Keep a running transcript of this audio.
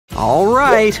All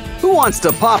right, who wants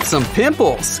to pop some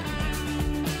pimples?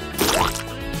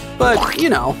 But, you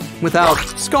know, without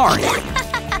scarring.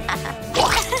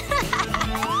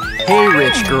 Hey,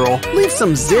 rich girl, leave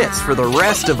some zits for the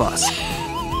rest of us.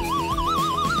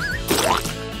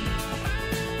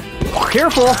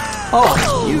 Careful!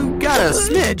 Oh, you got a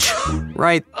smidge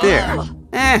right there.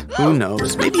 Who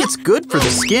knows? Maybe it's good for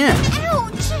the skin.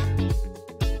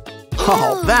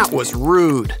 Oh, that was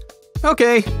rude.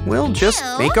 Okay, we'll just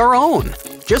make our own.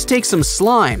 Just take some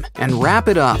slime and wrap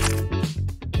it up.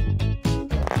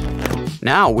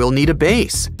 Now we'll need a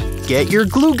base. Get your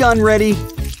glue gun ready.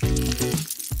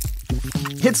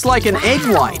 It's like an egg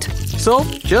white, so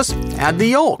just add the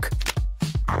yolk.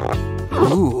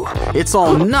 Ooh, it's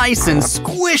all nice and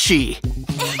squishy.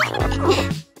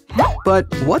 But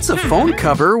what's a phone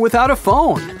cover without a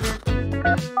phone?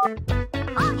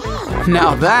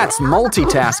 Now that's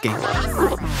multitasking.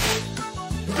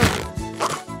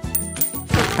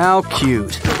 How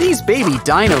cute. These baby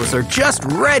dinos are just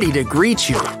ready to greet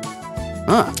you.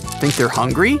 Think they're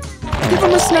hungry? Give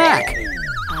them a snack.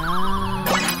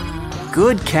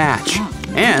 Good catch.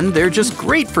 And they're just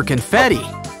great for confetti.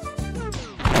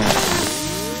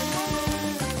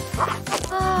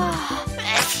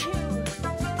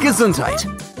 Gesundheit.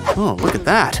 Oh, look at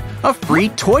that. A free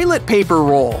toilet paper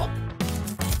roll.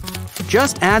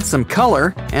 Just add some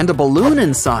color and a balloon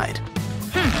inside.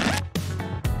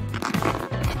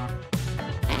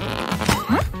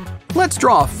 Let's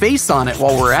draw a face on it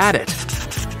while we're at it.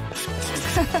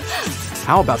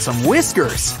 How about some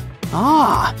whiskers?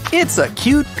 Ah, it's a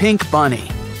cute pink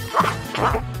bunny.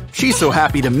 She's so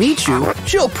happy to meet you,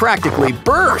 she'll practically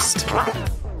burst.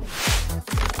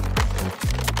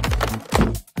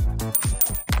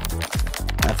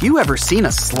 Have you ever seen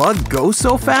a slug go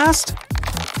so fast?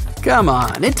 Come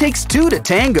on, it takes two to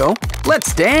tango.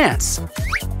 Let's dance.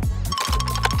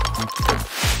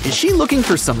 Is she looking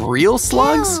for some real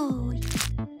slugs?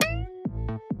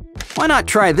 Why not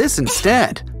try this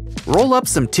instead? Roll up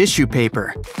some tissue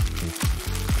paper.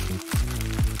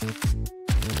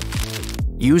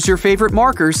 Use your favorite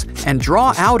markers and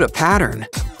draw out a pattern.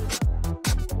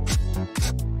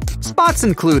 Spots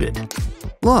included.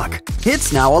 Look,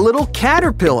 it's now a little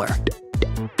caterpillar.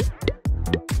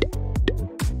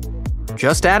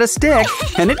 Just add a stick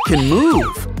and it can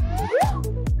move.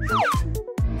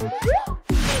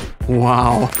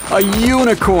 Wow, a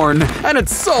unicorn, and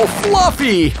it's so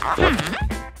fluffy!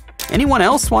 Anyone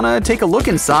else want to take a look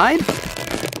inside?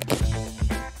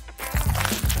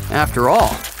 After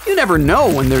all, you never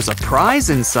know when there's a prize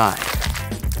inside.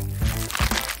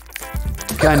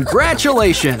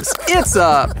 Congratulations! It's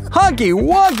a Huggy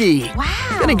Wuggy!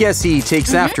 Wow. Gonna guess he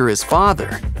takes after his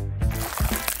father.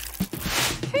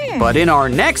 But in our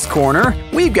next corner,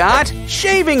 we've got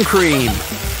shaving cream!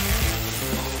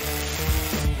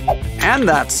 And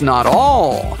that's not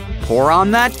all. Pour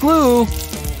on that glue.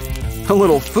 A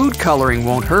little food coloring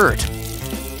won't hurt.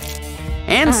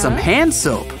 And some hand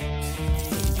soap.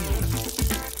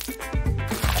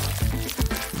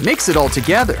 Mix it all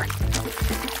together.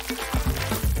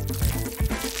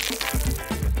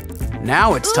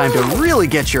 Now it's time to really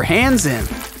get your hands in.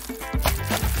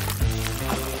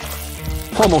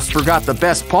 Almost forgot the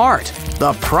best part,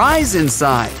 the prize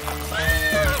inside.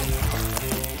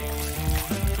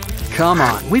 Come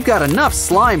on, we've got enough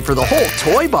slime for the whole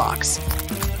toy box.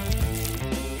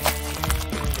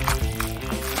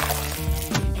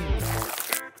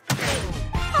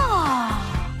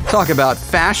 Talk about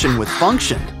fashion with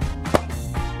function.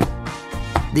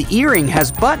 The earring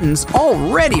has buttons all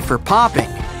ready for popping.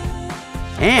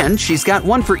 And she's got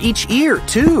one for each ear,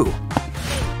 too.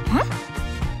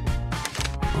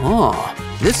 Oh,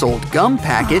 this old gum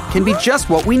packet can be just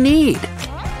what we need.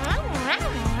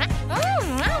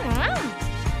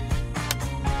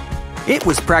 It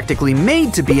was practically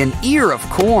made to be an ear of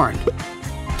corn.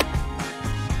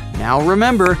 Now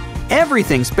remember,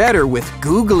 everything's better with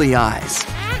googly eyes.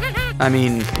 I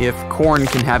mean, if corn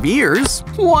can have ears,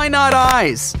 why not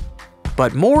eyes?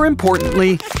 But more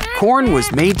importantly, corn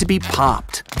was made to be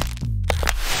popped.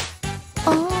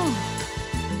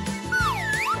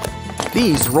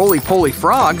 These roly-poly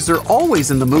frogs are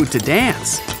always in the mood to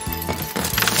dance.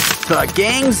 The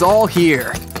gang's all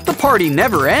here. The party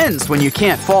never ends when you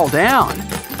can't fall down.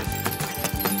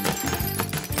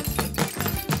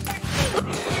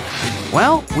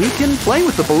 Well, we can play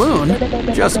with the balloon.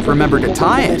 Just remember to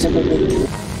tie it.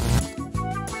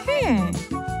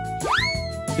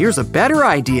 Here's a better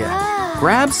idea.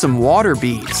 Grab some water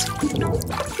beads.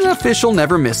 The fish will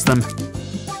never miss them.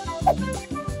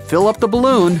 Fill up the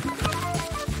balloon.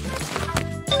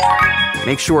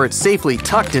 Make sure it's safely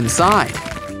tucked inside.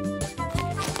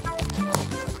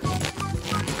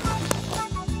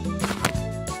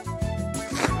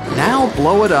 Now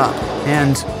blow it up,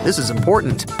 and this is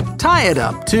important, tie it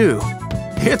up too.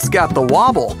 It's got the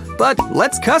wobble, but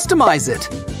let's customize it.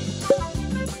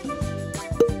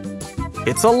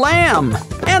 It's a lamb,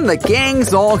 and the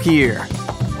gang's all here.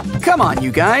 Come on,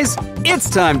 you guys, it's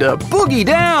time to boogie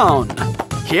down.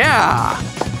 Yeah!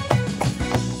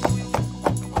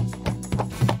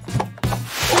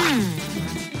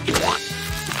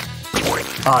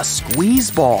 A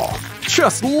squeeze ball.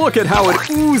 Just look at how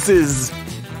it oozes.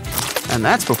 And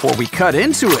that's before we cut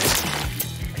into it.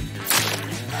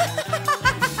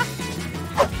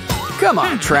 Come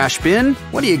on, trash bin.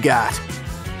 What do you got?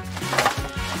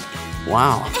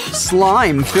 Wow,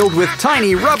 slime filled with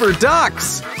tiny rubber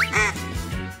ducks.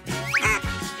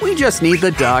 We just need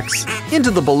the ducks.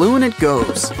 Into the balloon it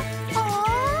goes.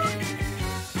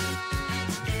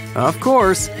 Of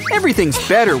course, everything's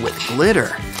better with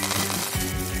glitter.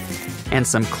 And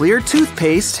some clear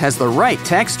toothpaste has the right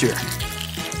texture.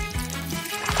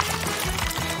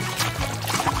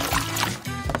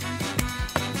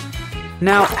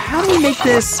 Now, how do we make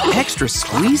this extra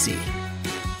squeezy?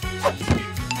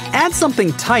 Add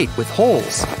something tight with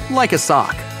holes, like a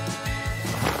sock.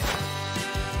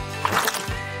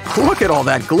 Look at all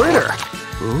that glitter.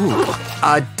 Ooh,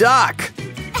 a duck.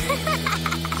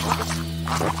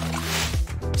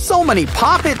 So many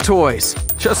Pop-It toys.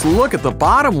 Just look at the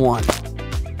bottom one.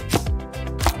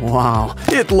 Wow,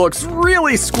 it looks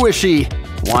really squishy.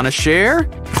 Wanna share?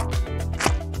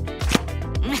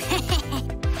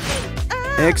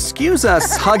 Excuse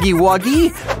us, Huggy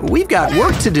Wuggy. We've got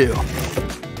work to do.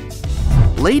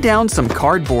 Lay down some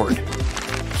cardboard.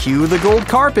 Cue the gold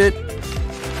carpet.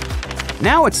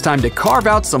 Now it's time to carve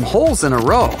out some holes in a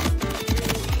row.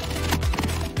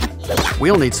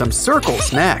 We'll need some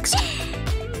circles next.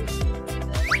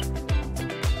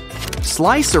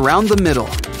 Slice around the middle.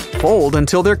 Fold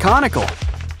until they're conical.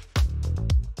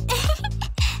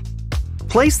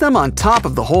 Place them on top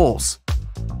of the holes.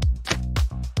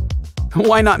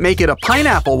 Why not make it a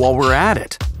pineapple while we're at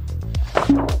it?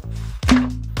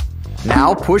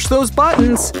 Now push those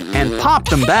buttons and pop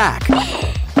them back.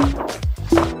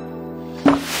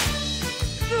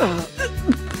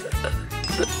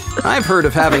 I've heard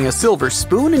of having a silver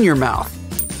spoon in your mouth.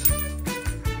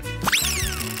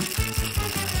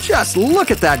 Just look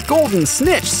at that golden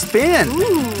snitch spin!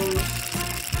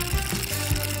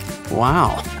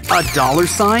 Wow, a dollar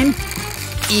sign?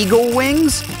 Eagle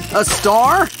wings? A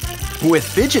star? With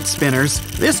fidget spinners,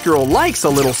 this girl likes a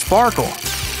little sparkle.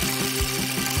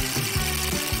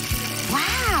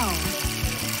 Wow!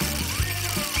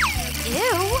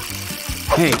 Ew!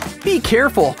 Hey, be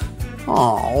careful!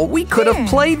 Oh, we could have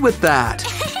played with that.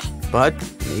 But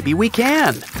maybe we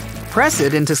can. Press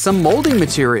it into some molding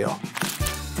material.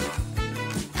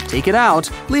 Take it out,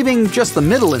 leaving just the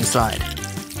middle inside.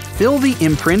 Fill the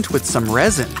imprint with some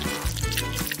resin.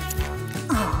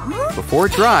 Before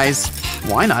it dries,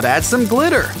 why not add some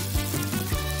glitter?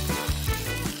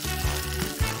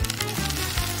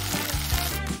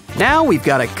 Now we've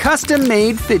got a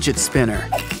custom-made fidget spinner.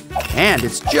 And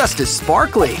it's just as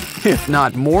sparkly, if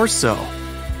not more so.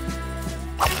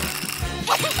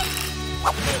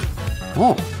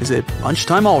 Oh, is it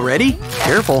lunchtime already?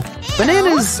 Careful,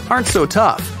 bananas aren't so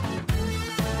tough.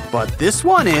 But this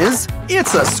one is.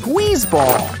 It's a squeeze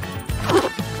ball.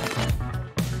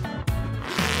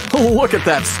 Look at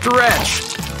that stretch.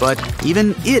 But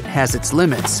even it has its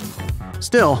limits.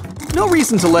 Still, no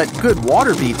reason to let good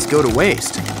water beads go to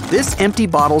waste. This empty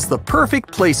bottle's the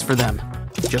perfect place for them.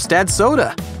 Just add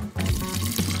soda.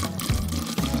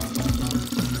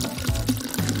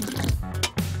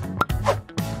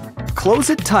 Close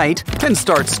it tight and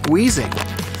start squeezing.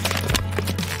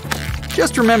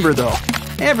 Just remember though,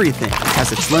 everything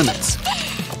has its limits.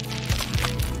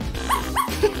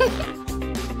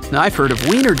 I've heard of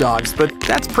wiener dogs, but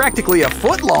that's practically a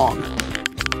foot long.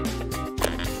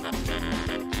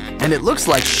 And it looks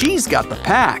like she's got the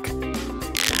pack.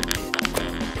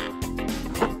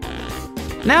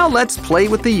 Now let's play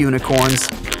with the unicorns.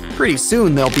 Pretty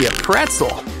soon they'll be a pretzel.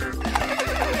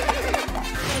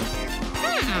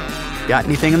 Got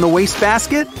anything in the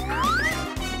wastebasket?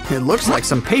 It looks like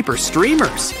some paper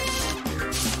streamers.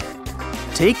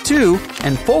 Take two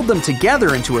and fold them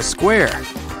together into a square.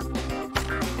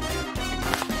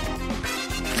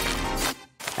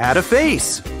 Add a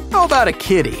face. How about a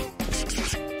kitty?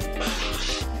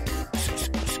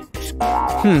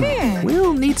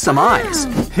 We'll need some eyes.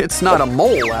 It's not a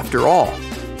mole after all.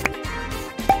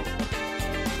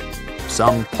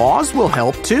 Some paws will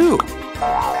help too.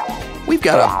 We've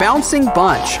got a bouncing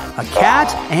bunch, a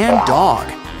cat and dog.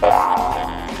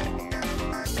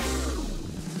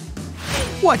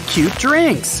 What cute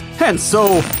drinks! And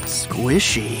so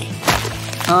squishy.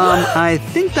 I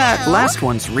think that last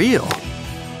one's real.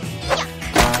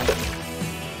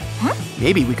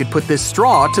 Maybe we could put this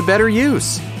straw to better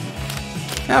use.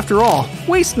 After all,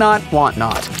 waste not, want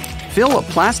not. Fill a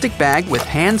plastic bag with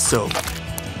hand soap.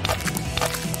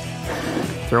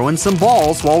 Throw in some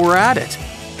balls while we're at it.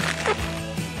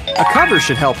 A cover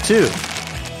should help too.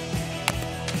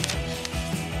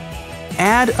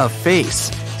 Add a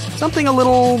face. Something a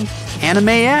little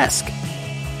anime-esque.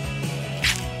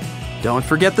 Don't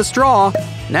forget the straw.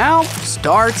 Now,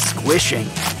 start squishing.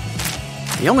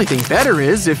 The only thing better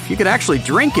is if you could actually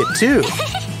drink it too.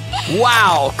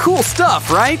 Wow, cool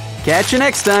stuff, right? Catch you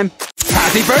next time.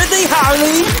 Happy birthday,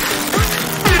 Harley!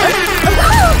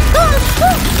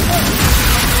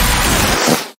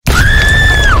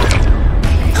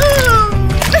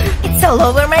 It's all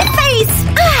over my face.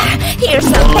 Here's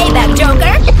some payback,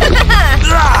 Joker.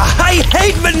 I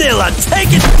hate vanilla! Take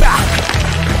it back!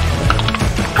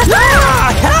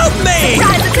 Help me!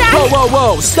 Surprise attack! Whoa, whoa,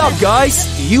 whoa! Stop,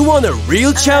 guys! You want a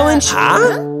real challenge?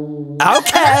 Huh?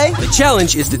 Okay! The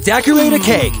challenge is to decorate a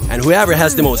cake, and whoever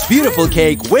has the most beautiful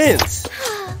cake wins.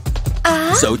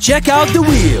 So check out the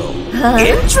wheel.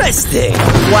 Interesting!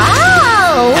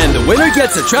 Wow! And the winner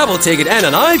gets a travel ticket and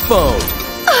an iPhone.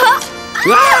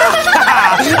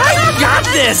 I got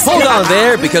this! Hold on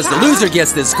there, because the loser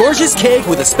gets this gorgeous cake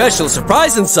with a special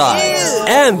surprise inside.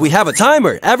 And we have a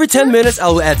timer. Every 10 minutes, I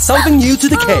will add something new to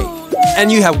the cake.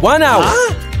 And you have 1 hour.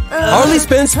 Harley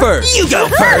spins first. You go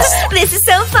first. This is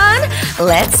so fun.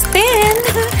 Let's spin.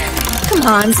 Come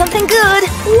on, something good.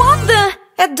 What the?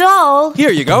 A doll.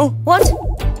 Here you go. What?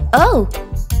 Oh,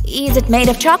 is it made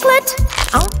of chocolate?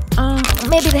 Oh,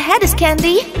 maybe the head is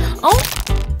candy. Oh,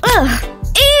 ugh.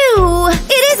 Ew!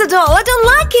 It is a doll. I don't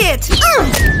like it.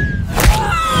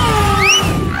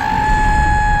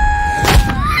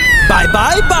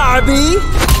 Bye-bye, Barbie.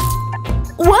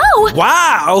 Whoa!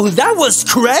 Wow, that was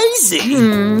crazy.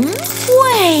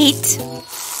 Wait.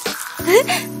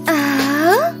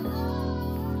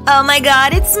 Oh my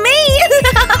god, it's me!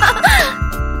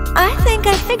 I think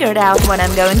I figured out what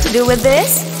I'm going to do with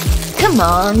this. Come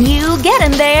on, you get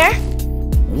in there.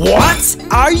 What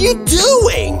are you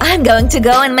doing? I'm going to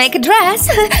go and make a dress.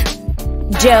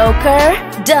 Joker,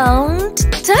 don't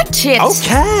touch it.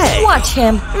 Okay. Watch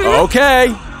him.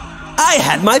 Okay. I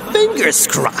had my fingers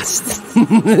crossed.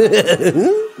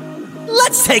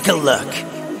 Let's take a look.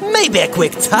 Maybe a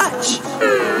quick touch.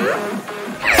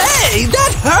 Hey,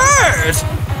 that hurt!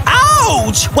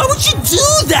 Ouch! Why would you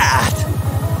do that?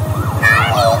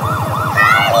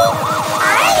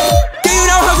 Do you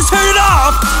know how to turn it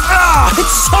off? Ah,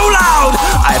 it's so loud!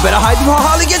 I better hide before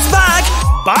Harley gets back.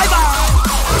 Bye-bye.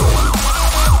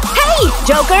 Hey,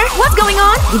 Joker, what's going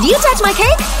on? Did you touch my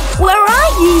cake? Where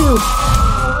are you?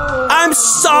 I'm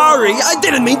sorry. I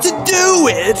didn't mean to do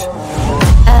it.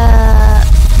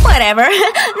 Whatever.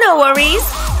 No worries.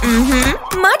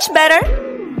 Much better.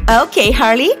 Okay,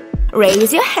 Harley.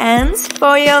 Raise your hands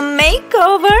for your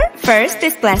makeover. First,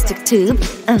 this plastic tube.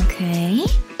 Okay.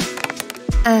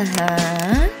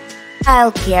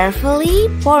 I'll carefully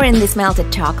pour in this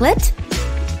melted chocolate.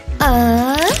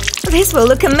 This will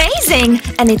look amazing.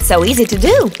 And it's so easy to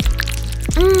do.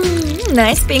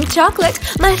 Nice pink chocolate.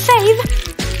 My fave.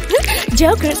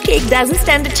 Joker's cake doesn't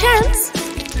stand a chance.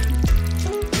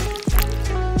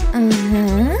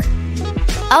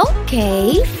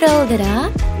 Okay, filled it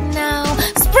up. Now,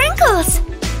 sprinkles!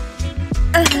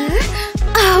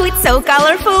 Oh, it's so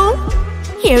colorful.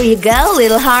 Here you go,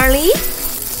 little Harley.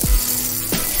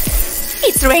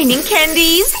 It's raining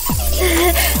candies.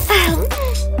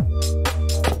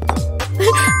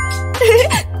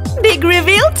 Big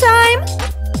reveal time.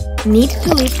 Need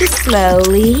to lift this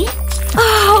slowly.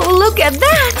 Oh, look at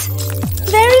that!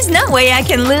 There is no way I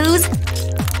can lose.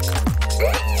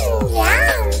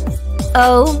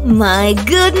 Oh my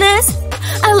goodness!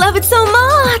 I love it so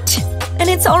much! And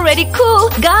it's already cool!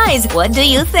 Guys, what do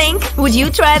you think? Would you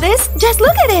try this? Just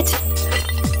look at it!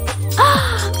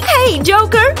 Hey,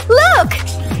 Joker, look!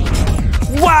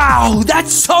 Wow,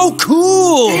 that's so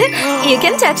cool! You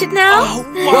can touch it now.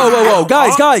 Whoa, whoa, whoa,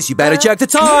 guys, you better check the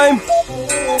time!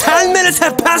 10 minutes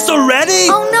have passed already?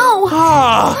 Oh no!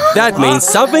 That means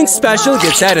something special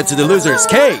gets added to the loser's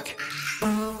cake.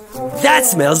 That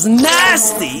smells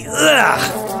nasty!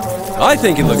 Ugh. I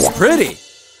think it looks pretty.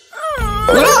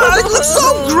 It looks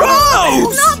so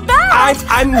gross! Not that!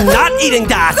 I'm not eating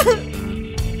that!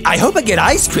 I hope I get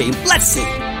ice cream. Let's see.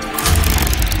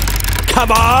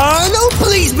 Come on! Oh,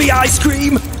 please be ice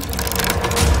cream!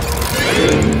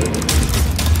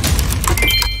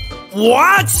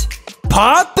 What?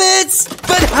 puppets?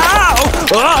 But how?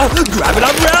 Oh, grab an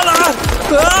umbrella!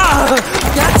 Oh,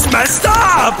 that's messed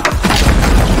up!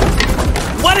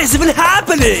 What is even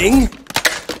happening?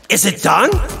 Is it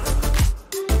done?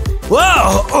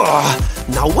 Whoa! Oh,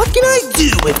 now what can I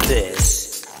do with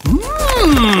this?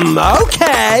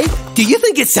 Okay. Do you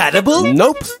think it's edible?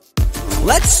 Nope.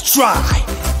 Let's try.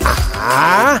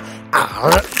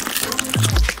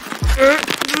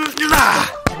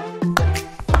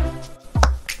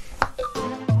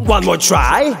 One more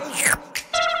try.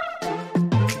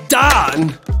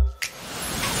 Done.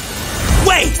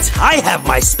 Wait, I have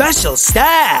my special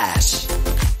stash.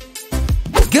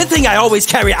 Good thing I always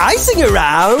carry icing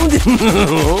around.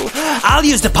 I'll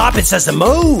use the puppets as a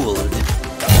mold.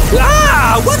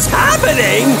 Ah, what's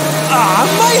happening? Ah,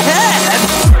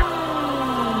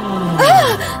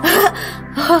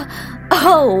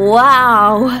 Oh,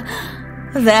 wow.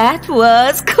 That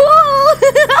was cool.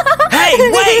 Hey,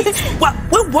 wait!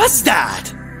 What was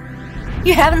that?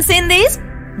 You haven't seen these?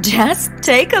 Just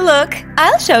take a look.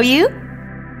 I'll show you.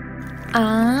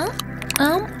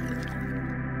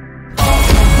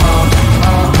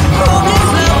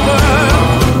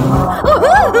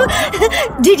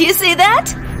 Did you see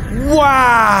that?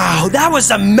 Wow, that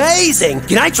was amazing!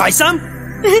 Can I try some?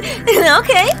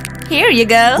 Okay, here you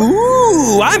go.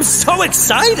 Ooh, I'm so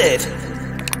excited!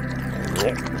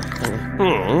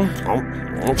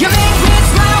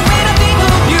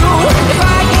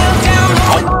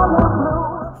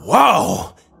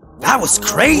 Whoa, that was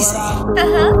crazy! Tell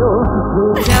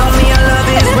me your love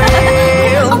is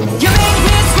real. You make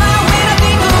me smile when I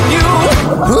think of you.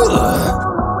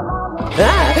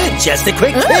 Just a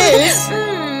quick kiss!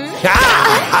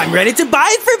 I'm ready to buy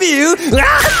it from you!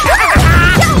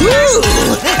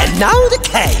 And now the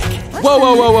cake!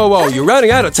 Whoa, you're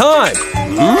running out of time!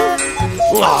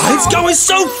 Oh, it's going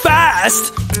so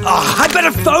fast! Oh, I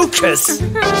better focus!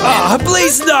 Oh,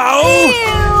 please no!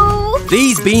 Ew.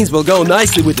 These beans will go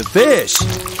nicely with the fish.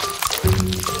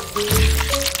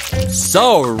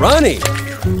 So runny!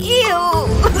 Ew.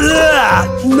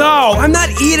 Ugh, no, I'm not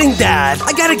eating that!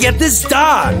 I gotta get this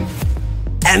done!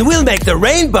 And we'll make the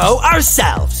rainbow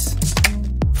ourselves!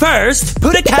 First,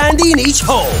 put a candy in each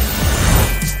hole.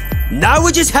 Now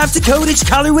we just have to coat each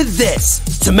color with this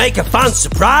to make a fun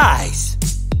surprise.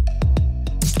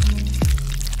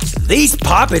 These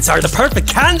puppets are the perfect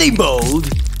candy mold.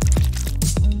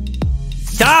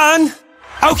 Done!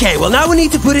 Okay, well now we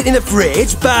need to put it in the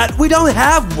fridge, but we don't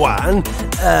have one.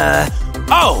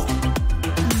 Oh!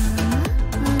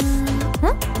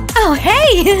 Oh,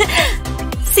 hey!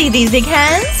 See these big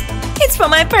hands? It's for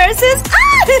my purses.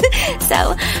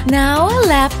 So, now a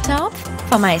laptop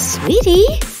for my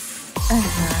sweetie.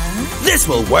 This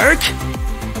will work!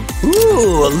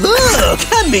 Ooh, look!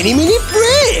 A mini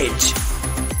fridge!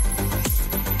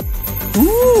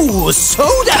 Ooh,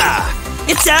 soda!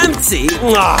 It's empty!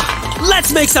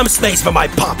 Let's make some space for my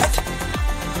puppet.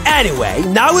 Anyway,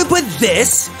 now we put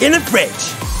this in the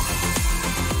fridge.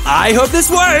 I hope this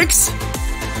works!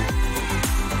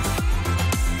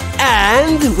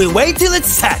 And we wait till it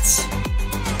sets.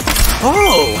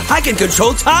 Oh, I can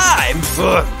control time!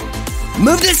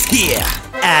 Move this here.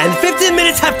 And 15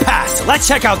 minutes have passed. Let's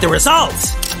check out the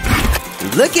results.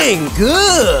 Looking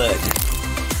good.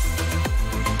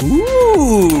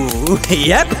 Ooh,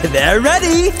 yep, they're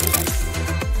ready.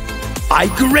 My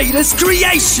greatest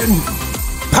creation.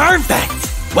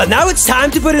 Perfect. Well, now it's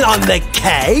time to put it on the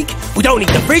cake. We don't need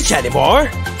the fridge anymore.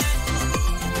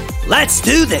 Let's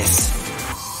do this.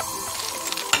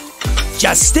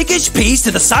 Just stick each piece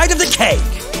to the side of the cake.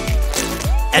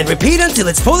 And repeat until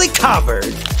it's fully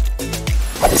covered.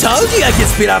 Told you I can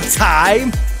speed up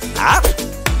time. Up.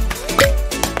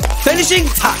 Finishing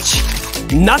touch.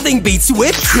 Nothing beats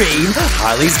whipped cream.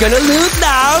 Harley's gonna lose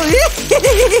now.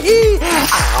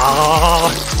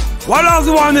 What else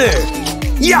do I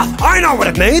need? Yeah, I know what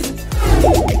it needs.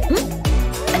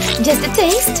 Just a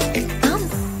taste.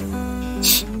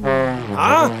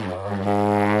 Huh?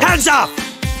 Hands up!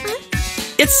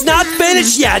 It's not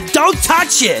finished yet. Don't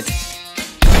touch it.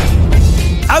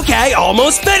 Okay,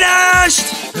 almost finished.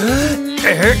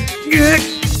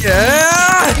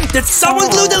 Did someone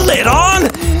glue the lid on?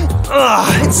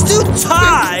 It's too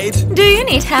tight. Do you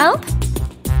need help?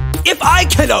 If I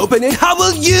can open it, how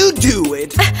will you do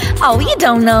it? Oh, you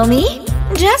don't know me.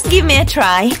 Just give me a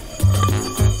try.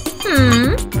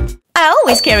 I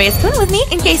always carry a spoon with me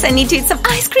in case I need to eat some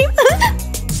ice cream.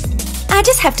 I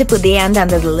just have to put the end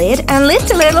under the lid and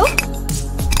lift a little.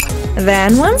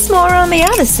 Then once more on the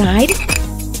other side.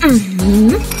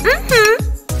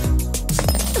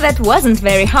 That wasn't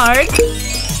very hard.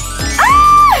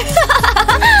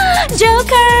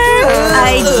 Joker!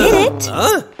 I did it!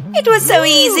 It was so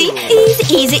easy!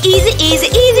 Easy.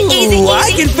 Ooh,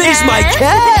 I can finish my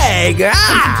cake!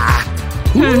 Ah!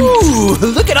 Ooh,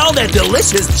 look at all that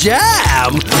delicious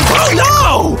jam! Oh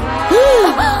no!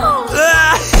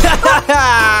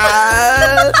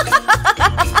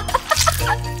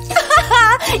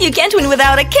 You can't win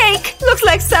without a cake! Looks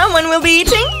like someone will be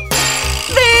eating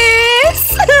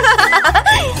this!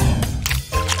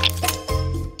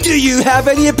 Do you have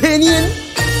any opinion?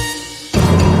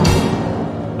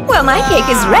 Well, my cake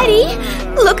is ready!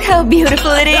 Look how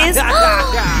beautiful it is!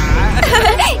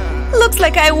 Looks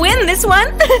like I win this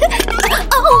one!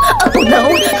 Oh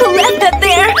no! Who left that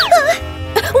there?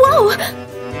 Whoa!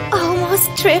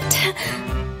 Almost tripped.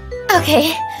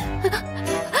 Okay.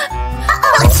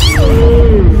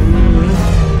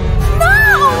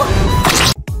 No!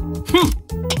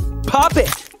 Pop it!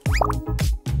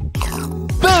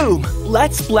 Boom!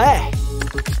 Let's play!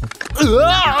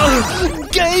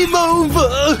 Game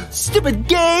over! Stupid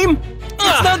game!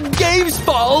 It's not the game's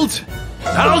fault!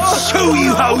 I'll show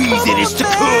you how easy it is to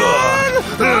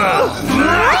cook!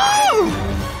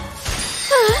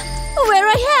 Where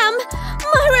I am?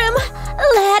 My room!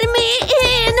 Let me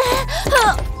in!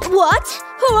 What?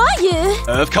 Who are you?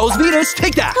 Of course, Venus,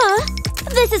 take that!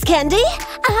 This is Candy?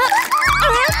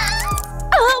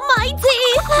 Oh, my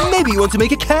teeth! Maybe you want to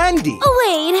make a candy?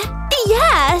 Wait,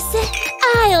 yes!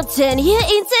 I'll turn you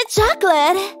into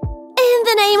chocolate! In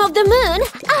the name of the moon,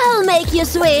 I'll make you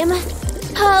swim!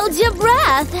 Hold your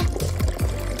breath!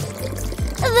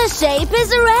 The shape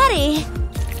is ready!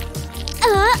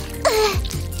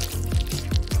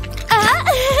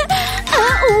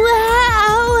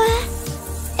 Wow!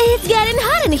 It's getting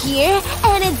hot in here,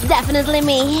 and it's definitely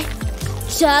me!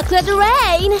 Chocolate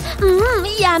rain!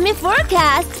 Yummy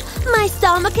forecast! My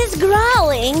stomach is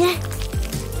growling!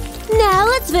 Now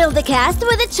let's fill the cast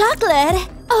with the chocolate!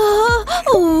 Oh,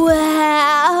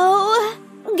 wow!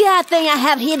 Good thing I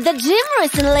have hit the gym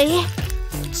recently!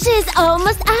 She's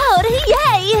almost out!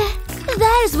 Yay!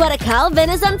 That is what I call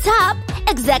Venus on top!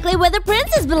 Exactly where the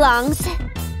princess belongs!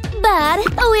 But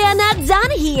we are not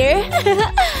done here!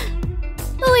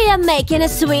 We are making a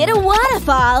sweet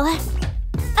waterfall!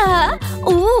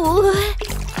 Ooh!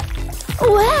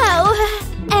 Wow!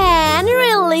 And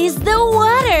release the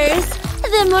waters!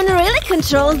 The moon really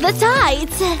controls the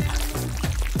tides!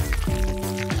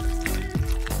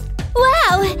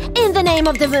 Wow! In the name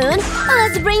of the moon,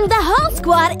 let's bring the whole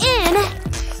squad in!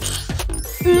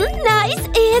 Nice!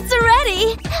 It's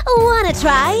ready! Wanna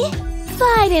try?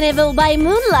 Fighting evil by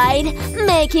moonlight,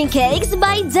 making cakes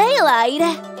by daylight.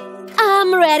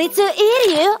 I'm ready to eat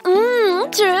you!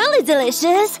 Truly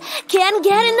delicious! Can't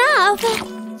get enough!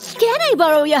 Can I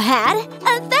borrow your hat?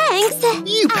 Thanks!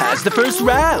 You passed the first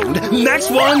round!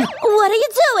 Next one! What are you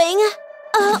doing?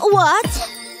 What?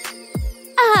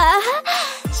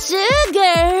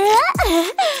 Sugar!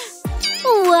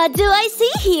 What do I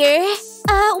see here?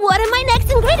 What are my next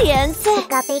ingredients?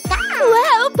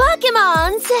 Wow,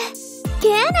 Pokemons!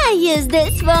 Can I use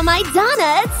this for my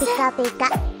donuts?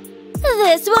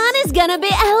 This one is gonna be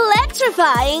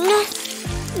electrifying!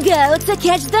 Go to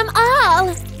catch them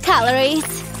all! Calories!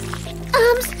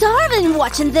 I'm starving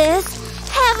watching this!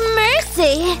 Have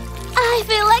mercy! I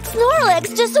feel like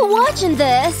Snorlax just watching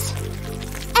this!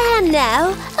 And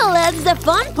now, let the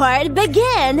fun part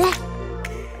begin!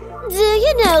 Do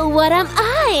you know what I'm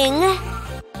eyeing?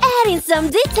 Adding some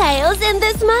details in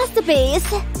this masterpiece!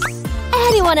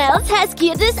 Anyone else has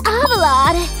cued this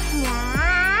omelette?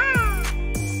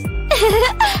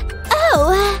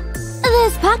 Oh!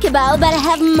 This Pokeball better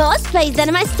have more space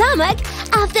than my stomach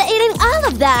after eating all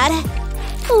of that!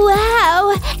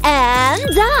 Wow! And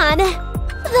done!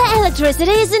 The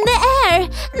electricity is in the air!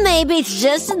 Maybe it's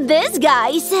just this,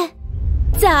 guys!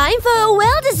 Time for a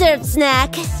well-deserved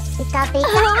snack!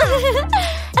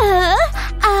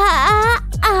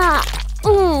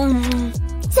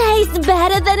 Tastes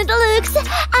better than it looks!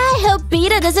 I hope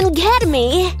Peter doesn't get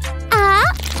me!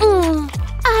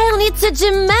 I'll need 2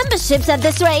 gym memberships at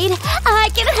this rate! I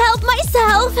can help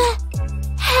myself!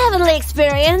 Heavenly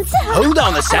experience! Hold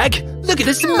on a sec! Look at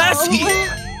this mess here!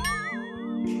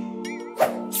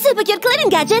 Super cute cleaning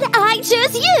gadget, I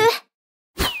choose you!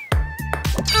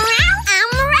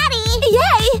 I'm ready!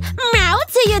 Yay! Meow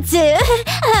to you too!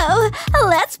 Oh,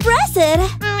 let's press it!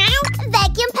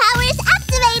 Vacuum power is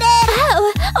activated!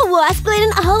 Oh, was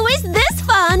cleaning always this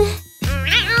fun?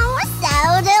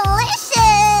 So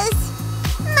delicious!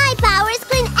 My powers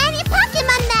clean any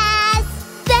Pokemon mess!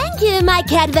 Thank you, my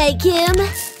cat vacuum!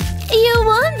 You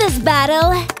won this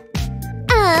battle!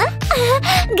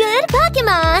 Good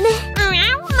Pokemon!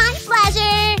 My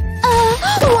pleasure!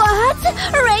 What?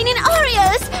 Raining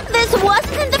Oreos! This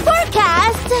wasn't in the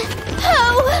forecast!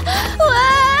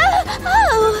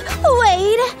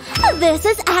 Wait. This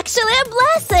is actually a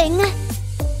blessing!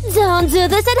 Don't do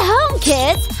this at home,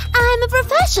 kids! I'm a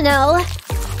professional!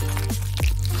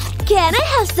 Can I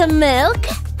have some milk?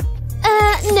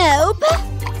 Nope.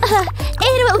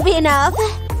 It will be enough.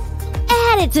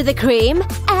 Add it to the cream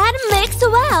and mix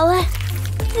well.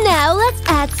 Now let's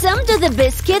add some to the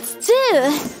biscuits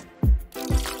too.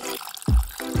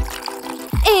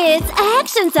 It's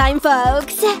action time,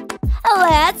 folks!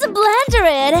 Let's blender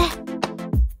it!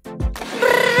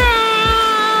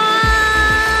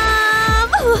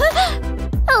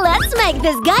 Let's make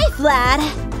this guy flat!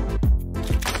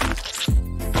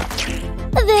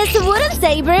 This wooden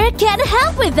saber can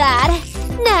help with that!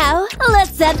 Now,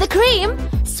 let's add the cream!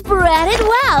 Spread it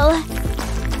well!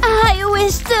 I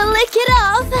wish to lick it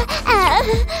off!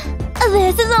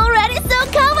 This is already so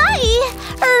kawaii!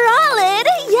 Roll it!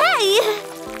 Yay!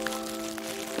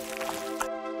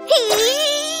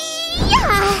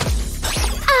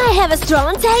 I have a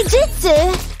strong taijutsu!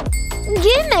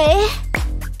 Gimme!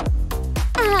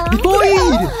 Before you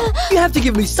eat it, you have to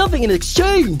give me something in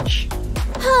exchange!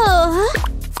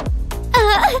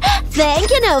 Thank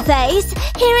you, No-Face!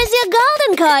 Here is your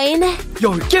golden coin!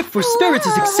 Your gift for spirits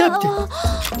is accepted!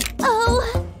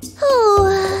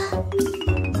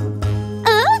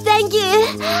 Thank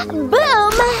you!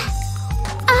 Boom!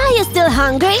 Are you still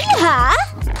hungry, huh?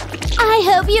 I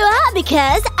hope you are,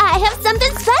 because I have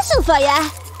something special for you!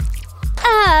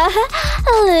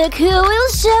 Look who will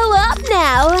show up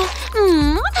now!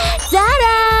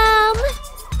 Ta-da!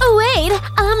 Wait,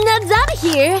 I'm not done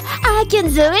here! I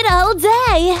can do it all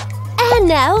day! And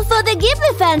now for the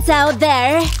Ghibli fans out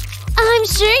there! I'm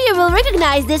sure you will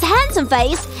recognize this handsome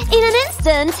face in an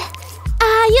instant!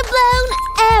 Are you blown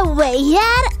away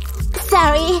yet?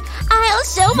 Sorry, I'll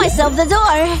show myself the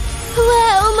door!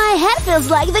 Whoa, my head feels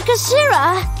like the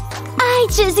Kashira! I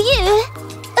choose you!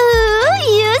 Ooh,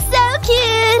 you're so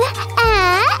cute!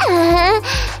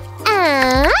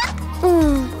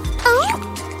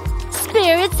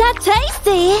 Spirits are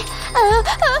tasty!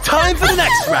 Time for the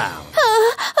next round!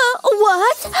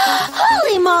 What?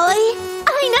 Holy moly!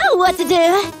 I know what to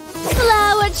do!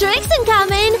 Flower tricks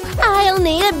incoming! I'll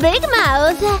need a big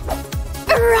mouth!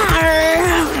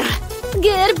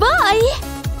 Good boy!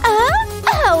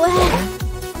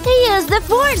 Use the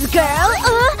force, girl!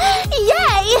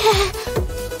 Yay!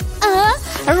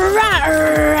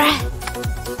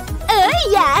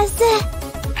 Yes!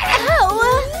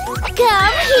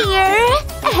 Come here!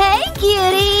 Hey,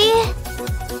 cutie!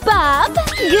 Bob!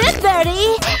 Good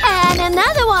birdie! And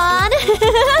another one!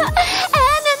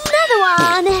 And another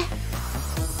one!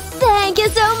 Thank you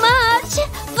so much!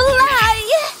 Fly!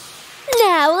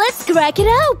 Now let's crack it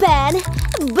open!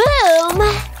 Boom!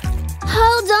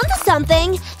 Hold on to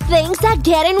something! Things are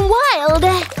getting wild!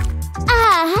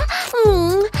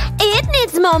 It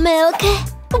needs more milk!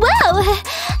 Whoa!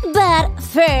 But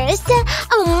first…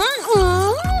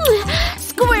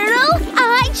 Squirrel,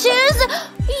 I choose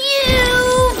you!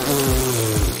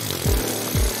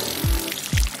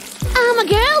 I'm a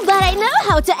girl, but I know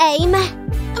how to aim!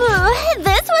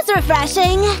 This was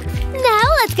refreshing! Now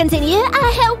let's continue,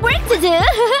 I have work to do!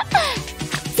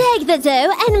 Take the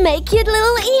dough and make cute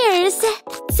little ears!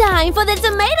 Time for the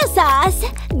tomato sauce!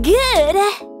 Good!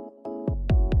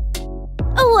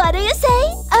 What do you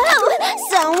say? Oh,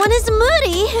 someone is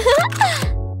moody!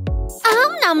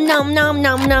 Nom nom nom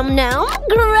nom nom nom!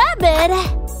 Grab it!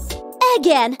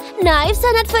 Again, knives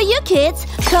are not for you kids!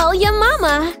 Call your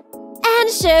mama! And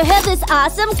show her this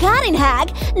awesome cutting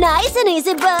hack! Nice and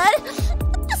easy, bud!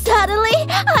 Suddenly,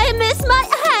 I miss my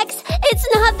axe! It's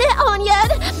not the onion!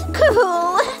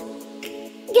 Cool!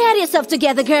 Get yourself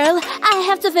together, girl! I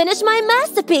have to finish my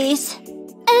masterpiece!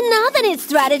 Another neat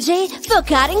strategy for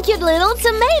cutting cute little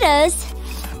tomatoes!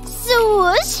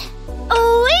 Swoosh!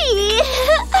 Wee!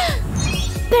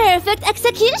 Perfect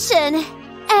execution!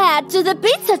 Add to the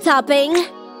pizza topping!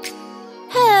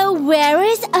 Where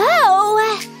is…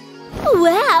 Oh!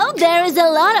 Wow, there is a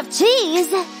lot of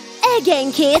cheese!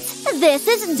 Again, kids, this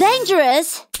is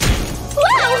dangerous!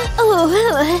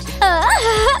 Whoa!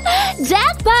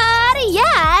 Jackpot!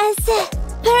 Yes!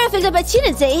 Perfect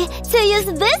opportunity to use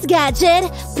this gadget!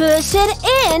 Push it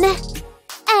in!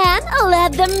 And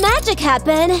let the magic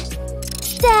happen!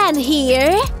 Stand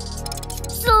here…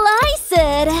 Slice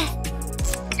it!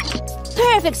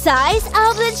 Perfect size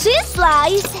of the cheese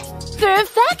slice!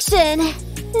 Perfection!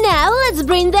 Now let's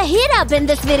bring the heat up in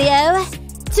this video!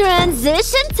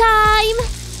 Transition time!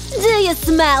 Do you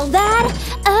smell that?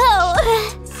 Oh!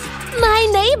 My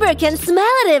neighbor can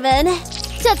smell it even!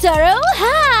 Totoro,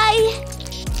 hi!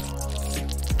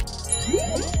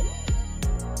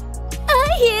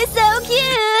 He's so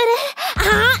cute!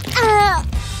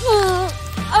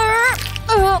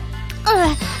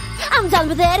 I'm done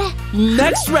with it.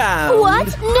 Next round. What?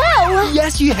 No!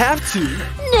 Yes, you have to.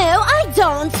 No, I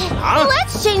don't.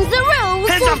 Let's change the rules.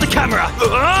 Hands off the camera!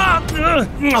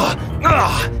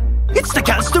 It's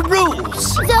against the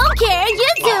rules! Don't care, you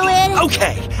do it.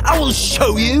 Okay, I will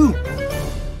show you!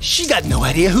 She got no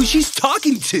idea who she's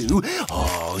talking to.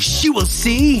 Oh, she will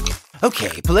see.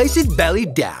 Okay, place it belly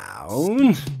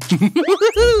down.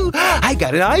 I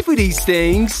got an eye for these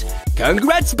things.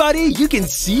 Congrats, buddy. You can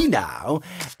see now.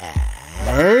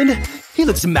 And he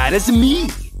looks mad as me.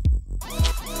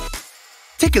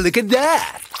 Take a look at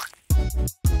that.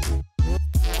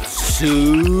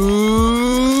 Suit.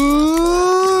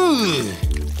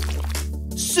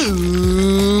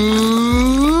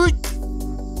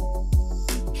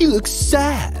 He looks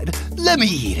sad. Let me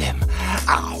eat him.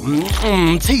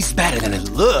 Ow, tastes better than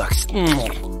it looks.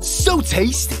 So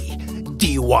tasty. Do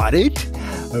you want it?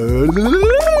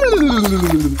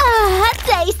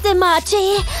 Tasty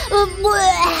mochi.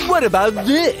 What about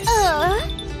this?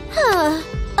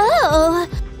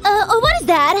 What is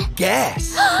that?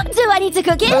 Guess. Do I need to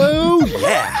cook it? Oh,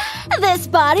 yeah. This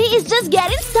party is just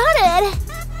getting started.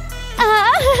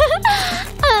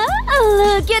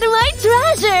 Look at my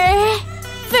treasure.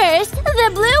 First, the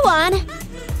blue one.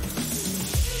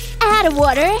 Add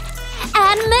water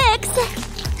and mix.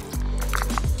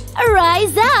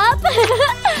 Rise up.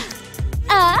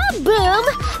 Boom.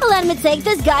 Let me take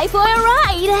this guy for a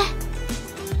ride.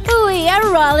 We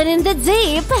are rolling in the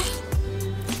deep.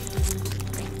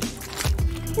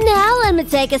 Now let me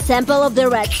take a sample of the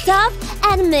red stuff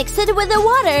and mix it with the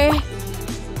water.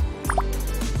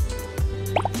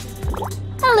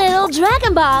 Little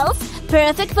dragon balls.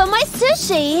 Perfect for my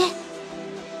sushi.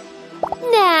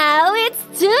 Now it's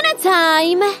tuna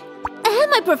time.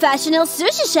 Am I professional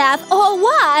sushi chef or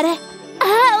what?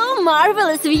 Oh,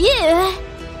 marvelous view.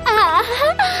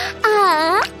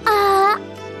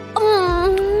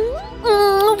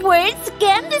 Words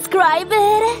can't describe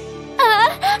it.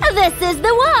 This is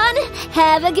the one.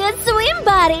 Have a good swim,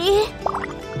 buddy.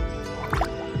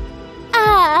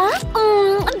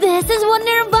 This is what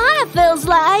Nirvana feels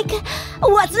like.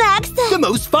 What's next? The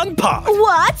most fun part.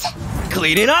 What?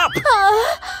 Clean it up.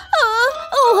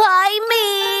 Why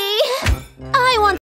me? I want